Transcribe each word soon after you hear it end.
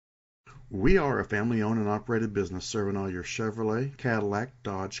We are a family-owned and operated business serving all your Chevrolet, Cadillac,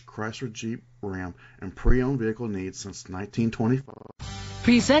 Dodge, Chrysler, Jeep, Ram, and pre-owned vehicle needs since 1925.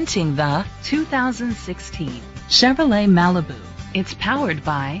 Presenting the 2016 Chevrolet Malibu. It's powered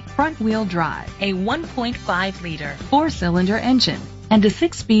by front-wheel drive, a 1.5-liter four-cylinder engine, and a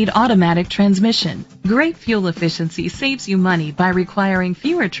 6-speed automatic transmission. Great fuel efficiency saves you money by requiring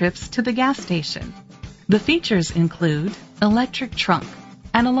fewer trips to the gas station. The features include electric trunk,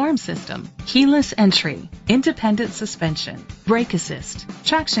 an alarm system, keyless entry, independent suspension, brake assist,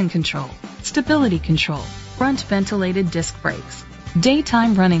 traction control, stability control, front ventilated disc brakes,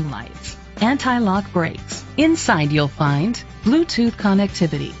 daytime running lights, anti-lock brakes. Inside you'll find Bluetooth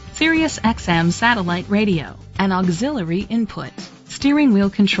connectivity, Sirius XM satellite radio, an auxiliary input, steering wheel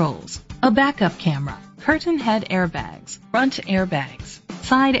controls, a backup camera, curtain head airbags, front airbags,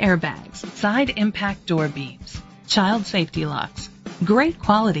 side impact door beams, child safety locks. Great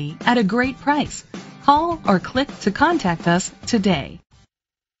quality at a great price. Call or click to contact us today.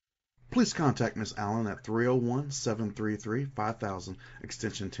 Please contact Ms. Allen at 301-733-5000,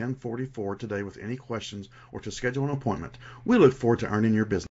 extension 1044 today with any questions or to schedule an appointment. We look forward to earning your business.